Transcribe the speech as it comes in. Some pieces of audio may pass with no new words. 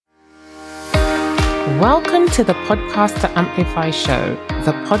Welcome to the Podcast to Amplify show,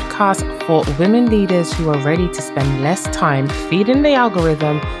 the podcast for women leaders who are ready to spend less time feeding the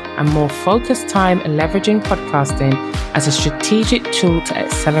algorithm and more focused time leveraging podcasting as a strategic tool to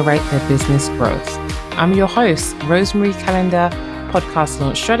accelerate their business growth. I'm your host, Rosemary Calendar, podcast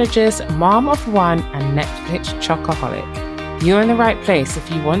launch strategist, mom of one, and Netflix chocoholic. You're in the right place if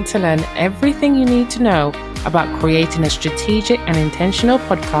you want to learn everything you need to know about creating a strategic and intentional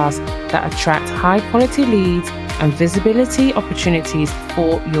podcast that attracts high-quality leads and visibility opportunities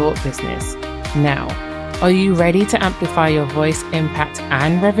for your business. Now, are you ready to amplify your voice, impact,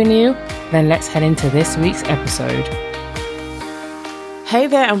 and revenue? Then let's head into this week's episode. Hey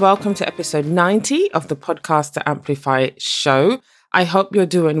there, and welcome to episode 90 of the Podcast to Amplify show. I hope you're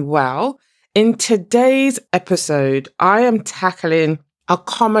doing well. In today's episode, I am tackling a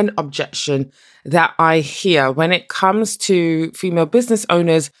common objection that I hear when it comes to female business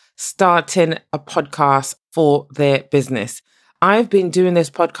owners starting a podcast for their business. I've been doing this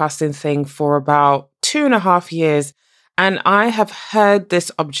podcasting thing for about 2.5 years, and I have heard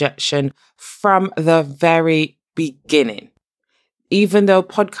this objection from the very beginning. Even though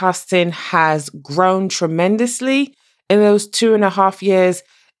podcasting has grown tremendously in those 2.5 years,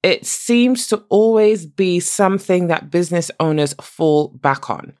 it seems to always be something that business owners fall back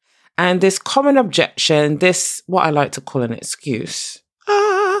on. And this common objection, this, what I like to call an excuse,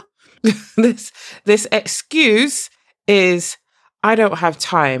 this excuse is, I don't have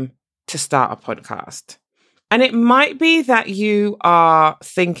time to start a podcast. And it might be that you are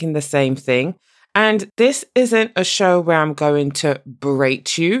thinking the same thing. And this isn't a show where I'm going to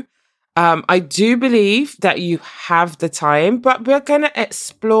berate you. I do believe that you have the time, but we're going to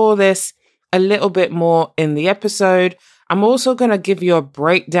explore this a little bit more in the episode. I'm also going to give you a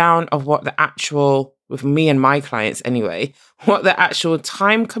breakdown of what the actual, with me and my clients anyway, what the actual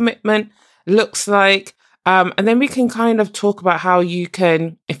time commitment looks like. And then we can kind of talk about how you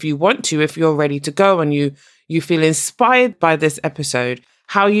can, if you want to, if you're ready to go and you feel inspired by this episode,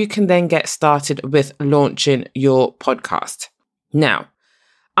 how you can then get started with launching your podcast. Now,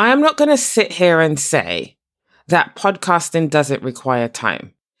 I am not going to sit here and say that podcasting doesn't require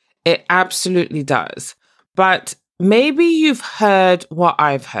time. It absolutely does. But maybe you've heard what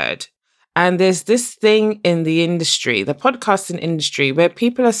I've heard. And there's this thing in the industry, the podcasting industry, where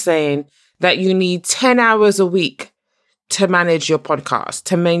people are saying that you need 10 hours a week to manage your podcast,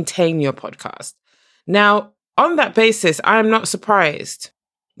 to maintain your podcast. Now, on that basis, I am not surprised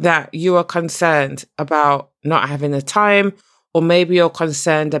that you are concerned about not having the time, or maybe you're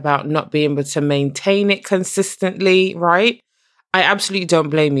concerned about not being able to maintain it consistently, right? I absolutely don't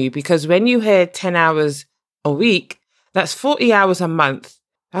blame you, because when you hear 10 hours a week, that's 40 hours a month.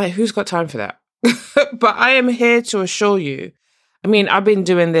 Like, who's got time for that? But I am here to assure you, I mean, I've been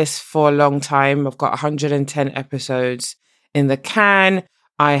doing this for a long time. I've got 110 episodes in the can.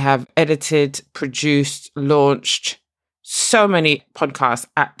 I have edited, produced, launched so many podcasts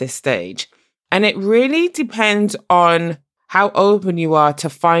at this stage. And it really depends on how open you are to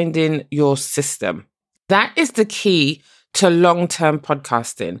finding your system. That is the key to long-term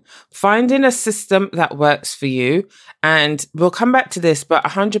podcasting. Finding a system that works for you. And we'll come back to this, but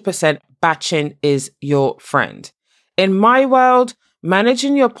 100% batching is your friend. In my world,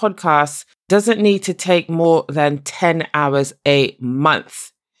 managing your podcast doesn't need to take more than 10 hours a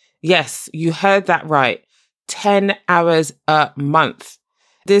month. Yes, you heard that right. 10 hours a month.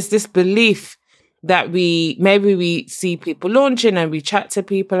 There's this belief that we see people launching and we chat to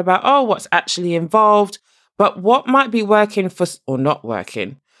people about, what's actually involved. But what might be working for, or not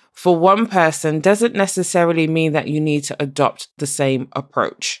working, for one person doesn't necessarily mean that you need to adopt the same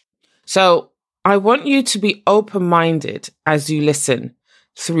approach. So I want you to be open-minded as you listen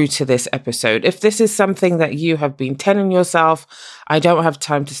through to this episode. If this is something that you have been telling yourself, I don't have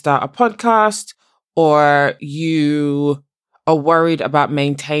time to start a podcast, or you are worried about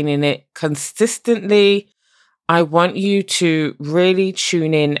maintaining it consistently, I want you to really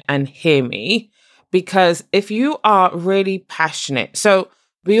tune in and hear me, because if you are really passionate, so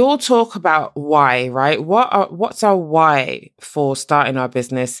we all talk about why, right? What's our why for starting our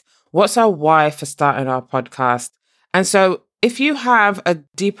business? What's our why for starting our podcast? And so if you have a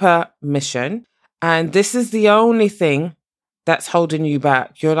deeper mission and this is the only thing that's holding you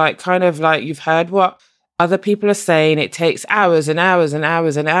back, you're you've heard what other people are saying, it takes hours and hours and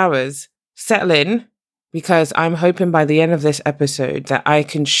hours and hours. Settle in, because I'm hoping by the end of this episode that I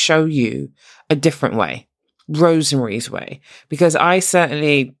can show you a different way, Rosemary's way, because I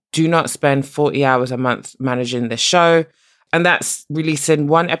certainly do not spend 40 hours a month managing this show. And that's releasing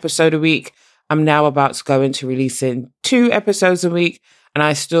 1 episode a week. I'm now about to go into releasing 2 episodes a week. And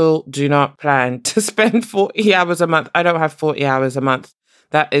I still do not plan to spend 40 hours a month. I don't have 40 hours a month.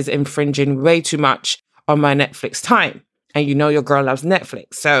 That is infringing way too much on my Netflix time. And you know your girl loves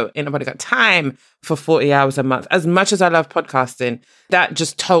Netflix. So ain't nobody got time for 40 hours a month. As much as I love podcasting, that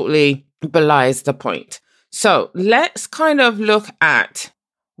just totally belies the point. So let's kind of look at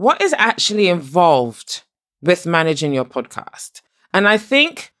what is actually involved with managing your podcast. And I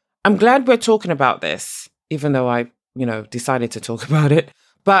think I'm glad we're talking about this, even though I, decided to talk about it.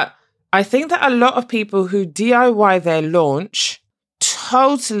 But I think that a lot of people who DIY their launch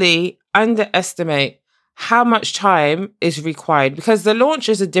totally underestimate how much time is required, because the launch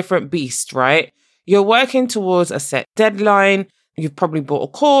is a different beast, right? You're working towards a set deadline. You've probably bought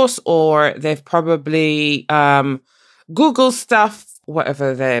a course, or they've probably Googled stuff,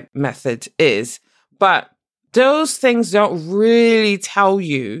 whatever their method is. But those things don't really tell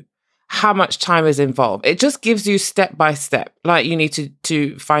you how much time is involved. It just gives you step by step. Like you need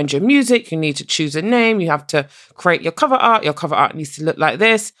to find your music, you need to choose a name, you have to create your cover art. Your cover art needs to look like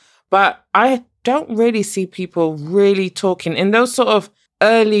this. But I don't really see people really talking in those sort of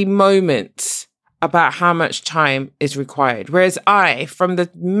early moments about how much time is required. Whereas from the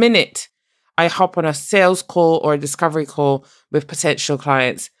minute I hop on a sales call or a discovery call with potential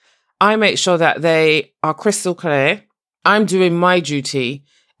clients, I make sure that they are crystal clear. I'm doing my duty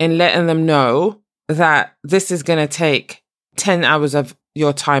in letting them know that this is going to take 10 hours of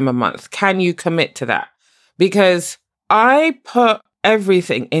your time a month. Can you commit to that? Because I put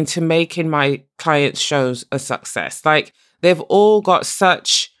everything into making my clients' shows a success. Like they've all got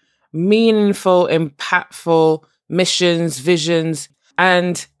such meaningful, impactful missions, visions,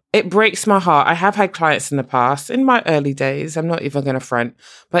 and it breaks my heart. I have had clients in the past, in my early days, I'm not even going to front,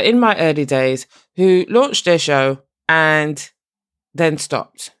 but in my early days, who launched their show and then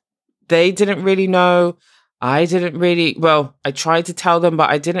stopped. They didn't really know. I tried to tell them, but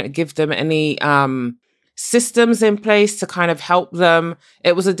I didn't give them any systems in place to kind of help them.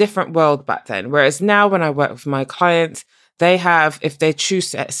 It was a different world back then. Whereas now when I work with my clients, they have, if they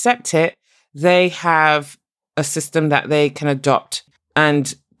choose to accept it, they have a system that they can adopt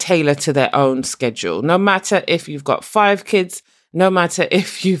and tailor to their own schedule. No matter if you've got 5 kids, no matter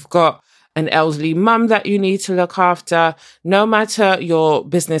if you've got an elderly mum that you need to look after, no matter your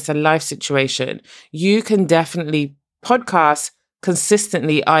business and life situation, you can definitely podcast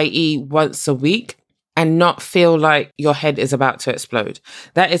consistently, i.e. once a week, and not feel like your head is about to explode.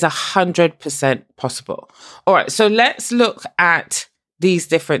 That is 100% possible. All right, so let's look at these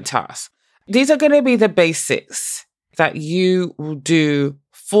different tasks. These are going to be the basics that you will do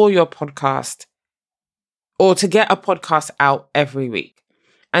for your podcast or to get a podcast out every week.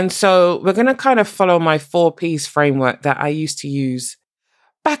 And so we're going to kind of follow my 4 Ps framework that I used to use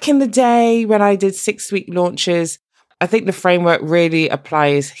back in the day when I did 6-week launches. I think the framework really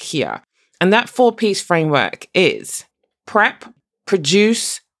applies here. And that 4 Ps framework is prep,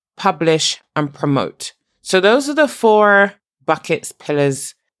 produce, publish, and promote. So those are the 4 buckets,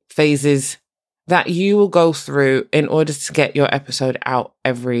 pillars, phases that you will go through in order to get your episode out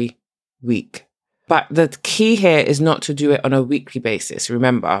every week. But the key here is not to do it on a weekly basis.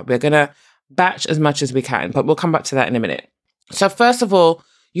 Remember, we're going to batch as much as we can, but we'll come back to that in a minute. So first of all,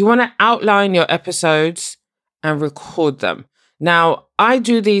 you want to outline your episodes and record them. Now, I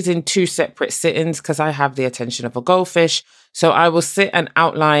do these in 2 separate sittings because I have the attention of a goldfish. So I will sit and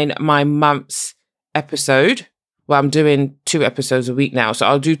outline my month's episode. Well, I'm doing 2 episodes a week now. So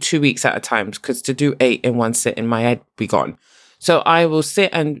I'll do 2 weeks at a time because to do 8 in one sit in my head be gone. So I will sit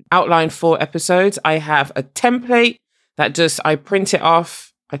and outline 4 episodes. I have a template that I print it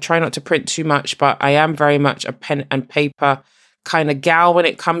off. I try not to print too much, but I am very much a pen and paper kind of gal when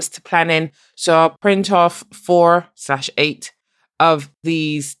it comes to planning. So I'll print off 4/8 of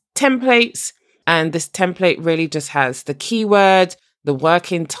these templates. And this template really just has the keyword, the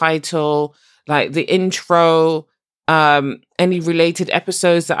working title, like the intro, any related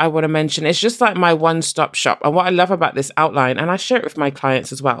episodes that I want to mention. It's just like my one-stop shop. And what I love about this outline, and I share it with my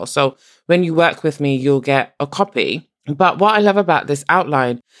clients as well. So when you work with me, you'll get a copy. But what I love about this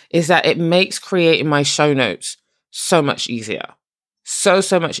outline is that it makes creating my show notes so much easier. So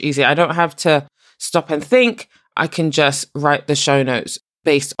much easier. I don't have to stop and think. I can just write the show notes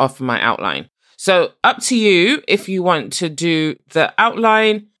based off my outline. So up to you if you want to do the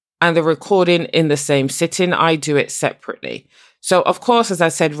outline and the recording in the same sitting. I do it separately. So of course, as I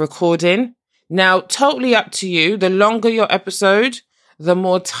said, recording. Now, totally up to you. The longer your episode, the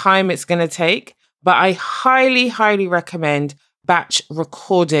more time it's going to take. But I highly, highly recommend batch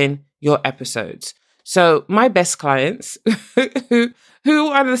recording your episodes. So my best clients who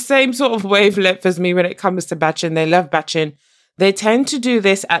are the same sort of wavelength as me when it comes to batching, they love batching. they tend to do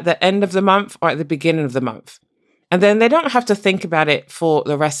this at the end of the month or at the beginning of the month. And then they don't have to think about it for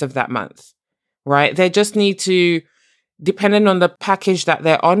the rest of that month, right? They just need to, depending on the package that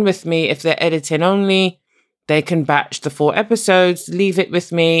they're on with me, if they're editing only, they can batch the 4 episodes, leave it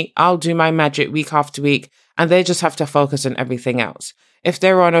with me. I'll do my magic week after week, and they just have to focus on everything else. If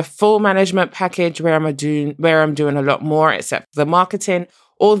they're on a full management package where I'm doing a lot more except for the marketing,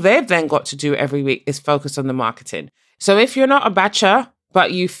 all they've then got to do every week is focus on the marketing. So if you're not a batcher,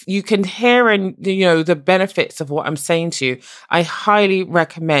 but you can hear and the benefits of what I'm saying to you, I highly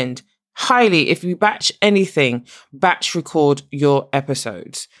recommend, if you batch anything, batch record your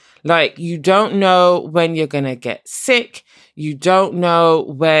episodes. Like, you don't know when you're going to get sick. You don't know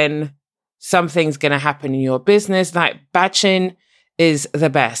when something's going to happen in your business. Like, batching is the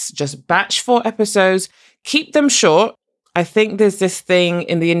best. Just batch 4 episodes, keep them short. I think there's this thing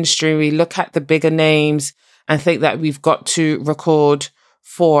in the industry, we look at the bigger names and think that we've got to record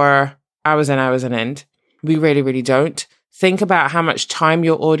for hours and hours on end. We really, really don't. Think about how much time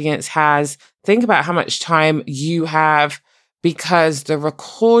your audience has. Think about how much time you have, because the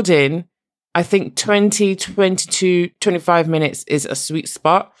recording, I think 20, 22, 25 minutes is a sweet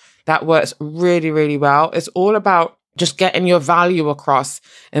spot. That works really, really well. It's all about just getting your value across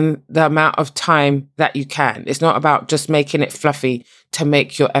in the amount of time that you can. It's not about just making it fluffy to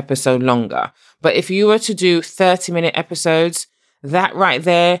make your episode longer. But if you were to do 30-minute episodes, that right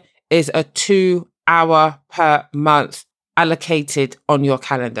there is a 2 hour per month allocated on your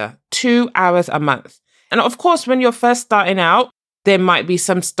calendar. 2 hours a month. And of course, when you're first starting out, there might be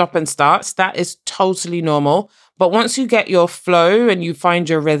some stop and starts. That is totally normal. But once you get your flow and you find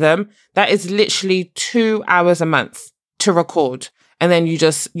your rhythm, that is literally 2 hours a month to record. And then you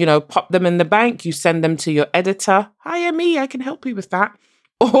just, pop them in the bank. You send them to your editor. Hire me, I can help you with that.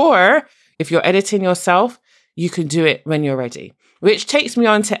 Or if you're editing yourself, you can do it when you're ready. Which takes me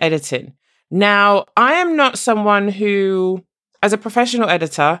on to editing. Now, I am not someone who, as a professional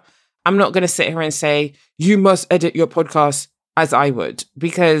editor, I'm not going to sit here and say, you must edit your podcast as I would,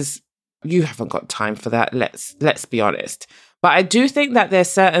 because you haven't got time for that. Let's be honest. But I do think that there's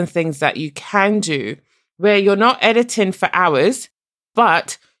certain things that you can do where you're not editing for hours,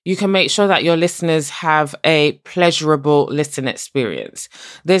 but you can make sure that your listeners have a pleasurable listen experience.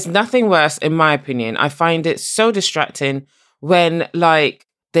 There's nothing worse, in my opinion. I find it so distracting when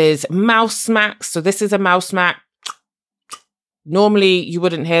there's mouse smacks. So this is a mouse smack. Normally you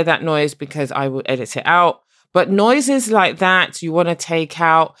wouldn't hear that noise because I will edit it out. But noises like that, you want to take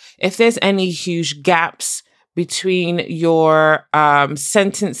out. If there's any huge gaps between your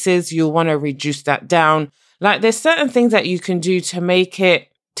sentences, you'll want to reduce that down. There's certain things that you can do to make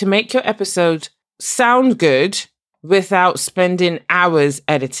your episode sound good without spending hours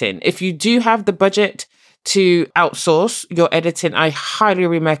editing. If you do have the budget to outsource your editing, I highly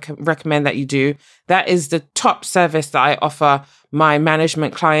recommend that you do. That is the top service that I offer my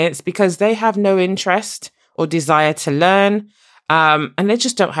management clients, because they have no interest or desire to learn, and they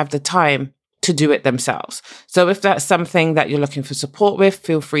just don't have the time to do it themselves. So if that's something that you're looking for support with,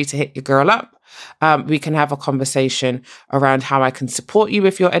 feel free to hit your girl up. We can have a conversation around how I can support you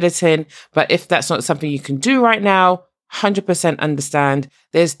with your editing. But if that's not something you can do right now, 100% understand.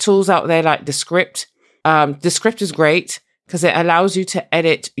 There's tools out there like Descript. Descript is great because it allows you to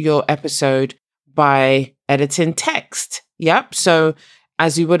edit your episode by editing text. Yep. So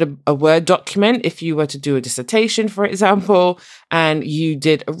as you would a Word document, if you were to do a dissertation, for example, and you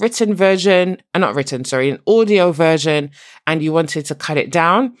did a an audio version, and you wanted to cut it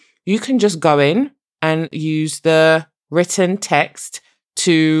down, you can just go in and use the written text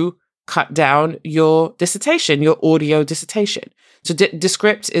to cut down your dissertation, your audio dissertation. So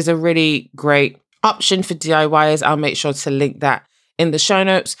Descript is a really great option for DIYers. I'll make sure to link that in the show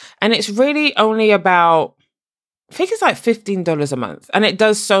notes. And it's really only about, I think it's $15 a month. And it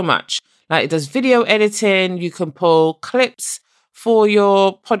does so much. It does video editing. You can pull clips for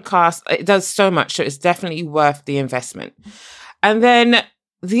your podcast. It does so much. So it's definitely worth the investment. And then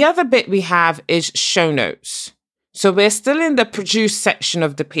the other bit we have is show notes. So we're still in the produce section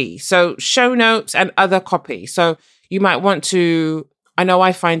of the P. So show notes and other copy. So you might want to, I know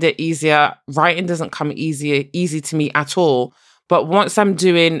I find it easier. Writing doesn't come easy to me at all. But once I'm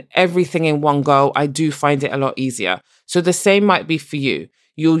doing everything in one go, I do find it a lot easier. So the same might be for you.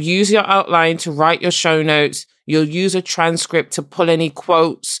 You'll use your outline to write your show notes. You'll use a transcript to pull any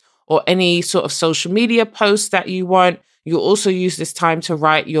quotes or any sort of social media posts that you want. You'll also use this time to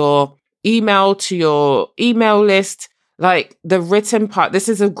write your email to your email list. The written part, this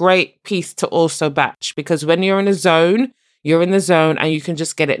is a great piece to also batch, because when you're in the zone and you can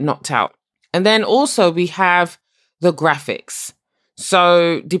just get it knocked out. And then also we have the graphics.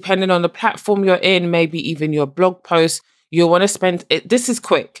 So depending on the platform you're in, maybe even your blog post, you'll want to spend it. This is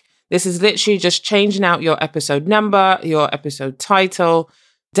quick. This is literally just changing out your episode number, your episode title,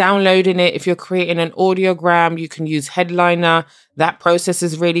 downloading it. If you're creating an audiogram, you can use Headliner. That process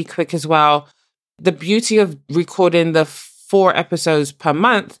is really quick as well. The beauty of recording the 4 episodes per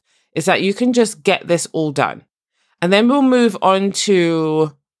month is that you can just get this all done. And then we'll move on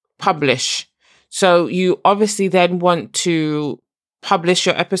to publish. So you obviously then want to publish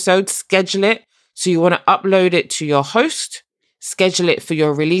your episode, schedule it. So you want to upload it to your host, schedule it for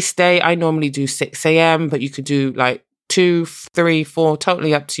your release day. I normally do 6 a.m., but you could do like 2, 3, 4,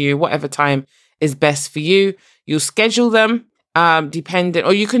 totally up to you, whatever time is best for you. You'll schedule them dependent,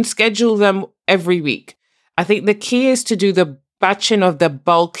 or you can schedule them every week. I think the key is to do the batching of the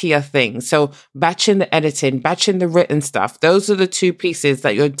bulkier things. So batching the editing, batching the written stuff. Those are the 2 pieces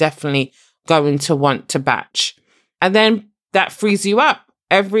that you're definitely going to want to batch. And then that frees you up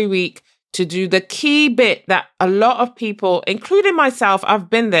every week to do the key bit that a lot of people, including myself, I've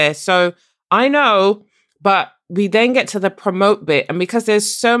been there. So I know, but we then get to the promote bit. And because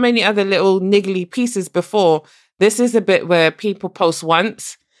there's so many other little niggly pieces before, this is a bit where people post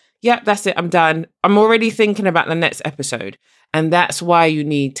once. Yep, that's it. I'm done. I'm already thinking about the next episode. And that's why you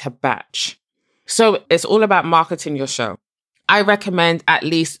need to batch. So it's all about marketing your show. I recommend at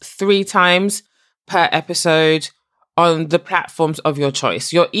least 3 times per episode on the platforms of your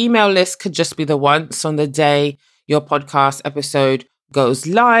choice. Your email list could just be the once on the day your podcast episode goes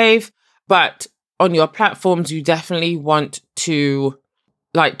live. But on your platforms, you definitely want to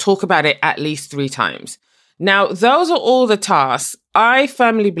talk about it at least 3 times. Now, those are all the tasks. I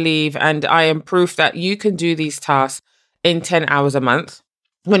firmly believe, and I am proof that you can do these tasks in 10 hours a month.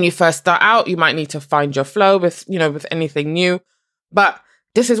 When you first start out, you might need to find your flow with anything new. But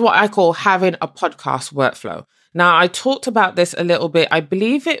this is what I call having a podcast workflow. Now, I talked about this a little bit. I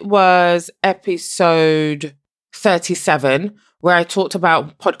believe it was episode 37, where I talked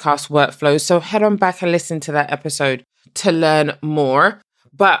about podcast workflows. So head on back and listen to that episode to learn more.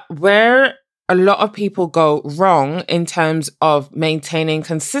 But where a lot of people go wrong in terms of maintaining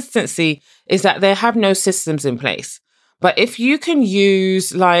consistency is that they have no systems in place. But if you can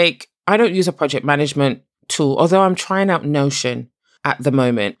use, I don't use a project management tool, although I'm trying out Notion at the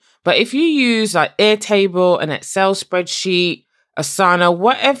moment. But if you use Airtable, an Excel spreadsheet, Asana,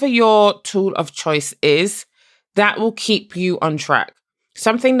 whatever your tool of choice is, that will keep you on track.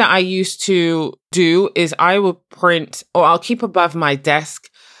 Something that I used to do is I will print, or I'll keep above my desk,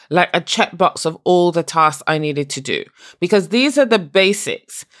 a checkbox of all the tasks I needed to do, because these are the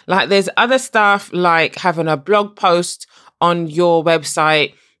basics. There's other stuff like having a blog post on your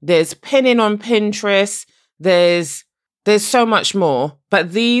website. There's pinning on Pinterest. There's so much more,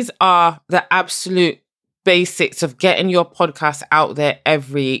 but these are the absolute basics of getting your podcast out there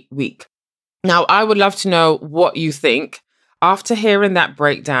every week. Now, I would love to know what you think. After hearing that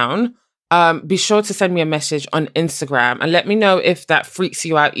breakdown, be sure to send me a message on Instagram and let me know if that freaks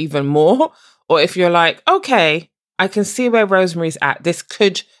you out even more, or if you're like, okay, I can see where Rosemary's at. This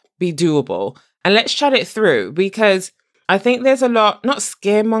could be doable. And let's chat it through, because I think there's a lot, not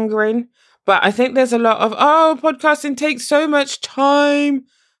scaremongering, but I think there's a lot of, podcasting takes so much time.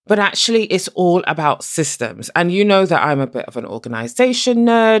 But actually, it's all about systems. And you know that I'm a bit of an organization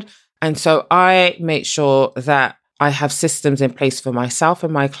nerd. And so I make sure that I have systems in place for myself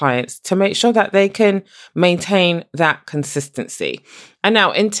and my clients to make sure that they can maintain that consistency. And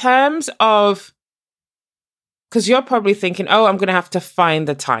now, in terms of, because you're probably thinking, I'm going to have to find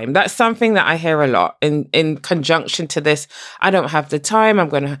the time. That's something that I hear a lot in conjunction to this. I don't have the time. I'm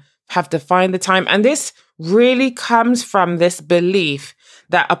going to have to find the time. And this really comes from this belief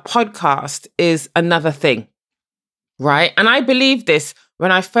that a podcast is another thing, right? And I believe this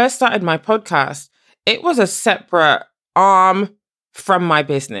when I first started my podcast. It was a separate arm from my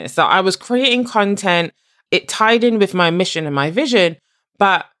business. So I was creating content. It tied in with my mission and my vision.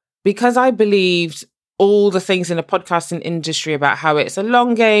 But because I believed all the things in the podcasting industry about how it's a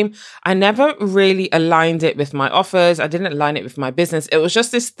long game, I never really aligned it with my offers. I didn't align it with my business. It was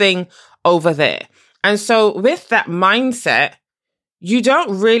just this thing over there. And so with that mindset, you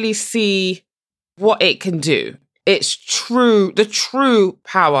don't really see what it can do. It's the true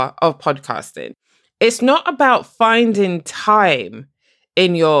power of podcasting. It's not about finding time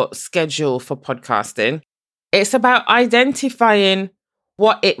in your schedule for podcasting. It's about identifying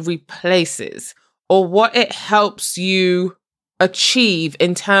what it replaces or what it helps you achieve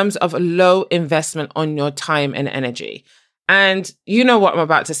in terms of a low investment on your time and energy. And you know what I'm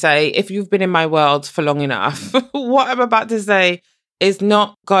about to say. If you've been in my world for long enough, what I'm about to say is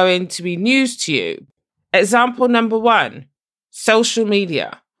not going to be news to you. Example number 1, social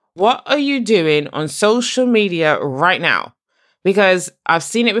media. What are you doing on social media right now? Because I've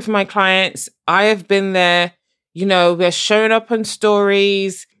seen it with my clients. I have been there. We're showing up on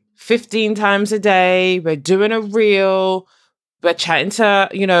stories 15 times a day. We're doing a reel. We're chatting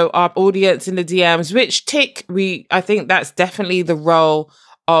to, our audience in the DMs, which I think that's definitely the role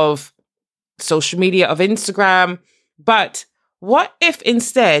of social media, of Instagram. But what if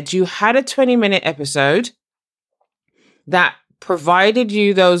instead you had a 20-minute episode that provided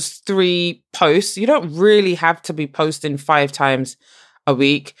you those 3 posts? You don't really have to be posting 5 times a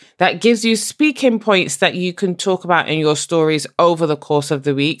week. That gives you speaking points that you can talk about in your stories over the course of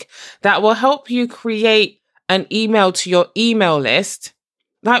the week. That will help you create an email to your email list.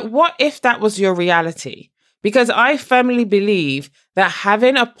 Like, what if that was your reality? Because I firmly believe that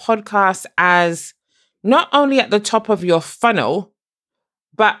having a podcast as not only at the top of your funnel,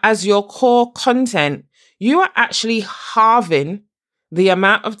 but as your core content, you are actually halving the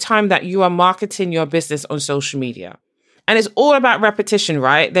amount of time that you are marketing your business on social media. And it's all about repetition,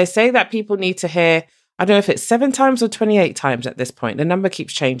 right? They say that people need to hear, I don't know if it's 7 times or 28 times at this point. The number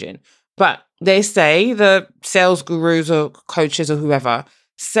keeps changing. But they say, the sales gurus or coaches or whoever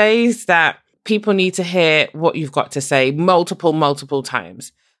says that people need to hear what you've got to say multiple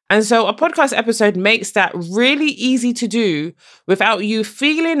times. And so a podcast episode makes that really easy to do without you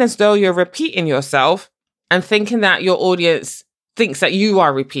feeling as though you're repeating yourself and thinking that your audience thinks that you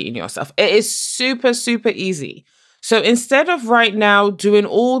are repeating yourself. It is super, super easy. So instead of right now doing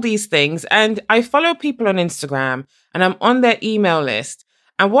all these things, and I follow people on Instagram and I'm on their email list.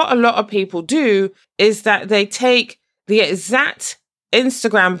 And what a lot of people do is that they take the exact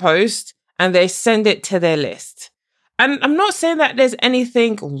Instagram post and they send it to their list. And I'm not saying that there's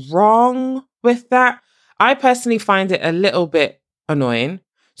anything wrong with that. I personally find it a little bit annoying.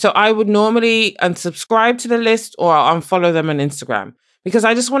 So I would normally unsubscribe to the list or unfollow them on Instagram because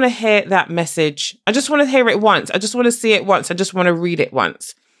I just want to hear that message. I just want to hear it once. I just want to see it once. I just want to read it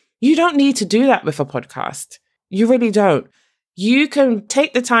once. You don't need to do that with a podcast. You really don't. You can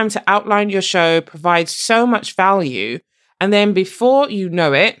take the time to outline your show, provide so much value, and then before you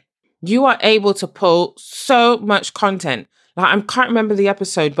know it, you are able to pull so much content. Like, I can't remember the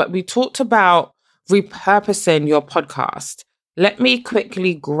episode, but we talked about repurposing your podcast. Let me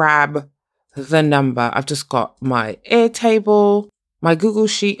quickly grab the number. I've just got my Airtable, my Google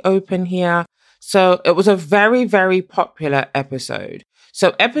Sheet open here. So it was a very, very popular episode.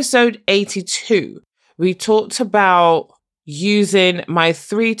 So episode 82, we talked about using my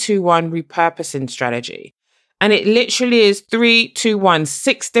 3-2-1 repurposing strategy. And it literally is 3-2-1,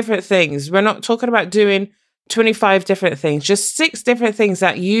 6 different things. We're not talking about doing 25 different things, just 6 different things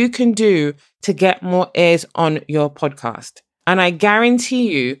that you can do to get more ears on your podcast. And I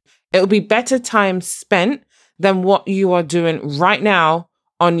guarantee you, it'll be better time spent than what you are doing right now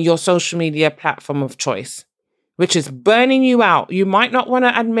on your social media platform of choice, which is burning you out. You might not want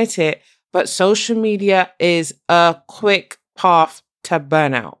to admit it, but social media is a quick path to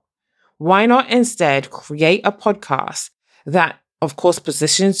burnout. Why not instead create a podcast that, of course,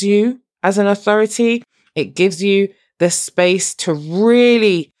 positions you as an authority? It gives you the space to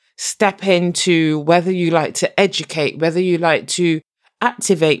really step into whether you like to educate, whether you like to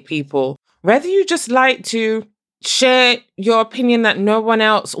activate people, whether you just like to share your opinion that no one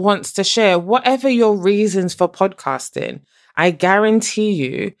else wants to share, whatever your reasons for podcasting. I guarantee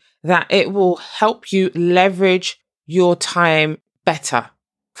you that it will help you leverage your time better.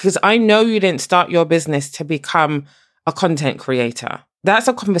 Because I know you didn't start your business to become a content creator. That's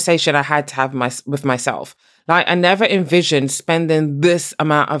a conversation I had to have with myself. Like, I never envisioned spending this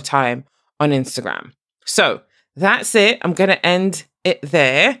amount of time on Instagram. So that's it. I'm going to end it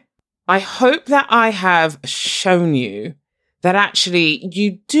there. I hope that I have shown you that actually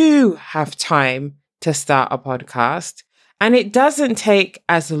you do have time to start a podcast. And it doesn't take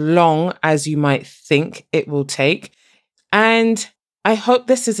as long as you might think it will take. And I hope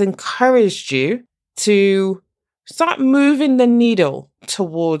this has encouraged you to start moving the needle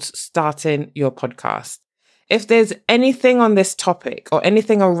towards starting your podcast. If there's anything on this topic or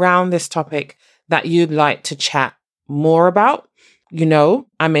anything around this topic that you'd like to chat more about, you know,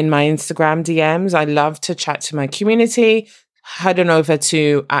 I'm in my Instagram DMs. I love to chat to my community. Head on over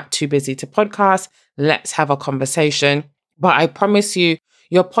to @TooBusyToPodcast. Let's have a conversation. But I promise you,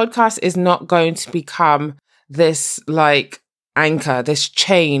 your podcast is not going to become this like anchor, this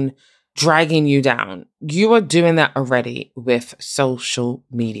chain dragging you down. You are doing that already with social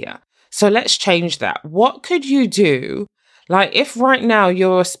media. So let's change that. What could you do? Like, if right now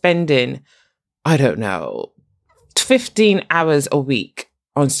you're spending, I don't know, 15 hours a week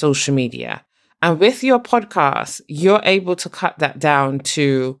on social media, And with your podcast, you're able to cut that down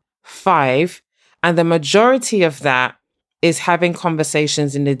to 5. And the majority of that is having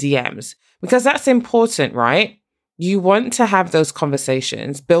conversations in the DMs, because that's important, right? You want to have those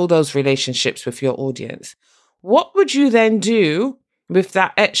conversations, build those relationships with your audience. What would you then do with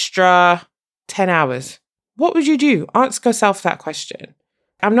that extra 10 hours? What would you do? Ask yourself that question.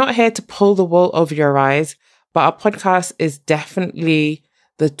 I'm not here to pull the wool over your eyes, but our podcast is definitely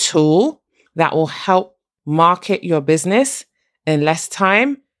the tool that will help market your business in less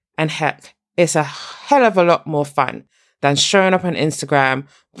time. And heck, it's a hell of a lot more fun than showing up on Instagram,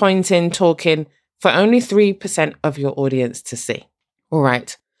 pointing, talking for only 3% of your audience to see. All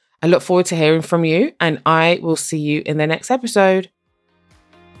right. I look forward to hearing from you, and I will see you in the next episode.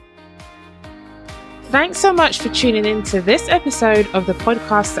 Thanks so much for tuning in to this episode of the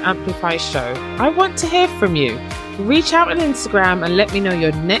Podcast to Amplify show. I want to hear from you. Reach out on Instagram and let me know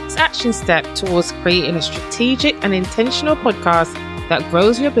your next action step towards creating a strategic and intentional podcast that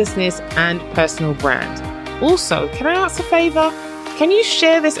grows your business and personal brand. Also, can I ask a favor? Can you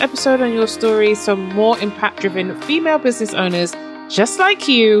share this episode on your story so more impact-driven female business owners just like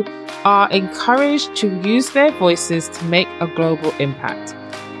you are encouraged to use their voices to make a global impact?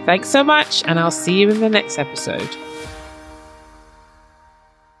 Thanks so much, and I'll see you in the next episode.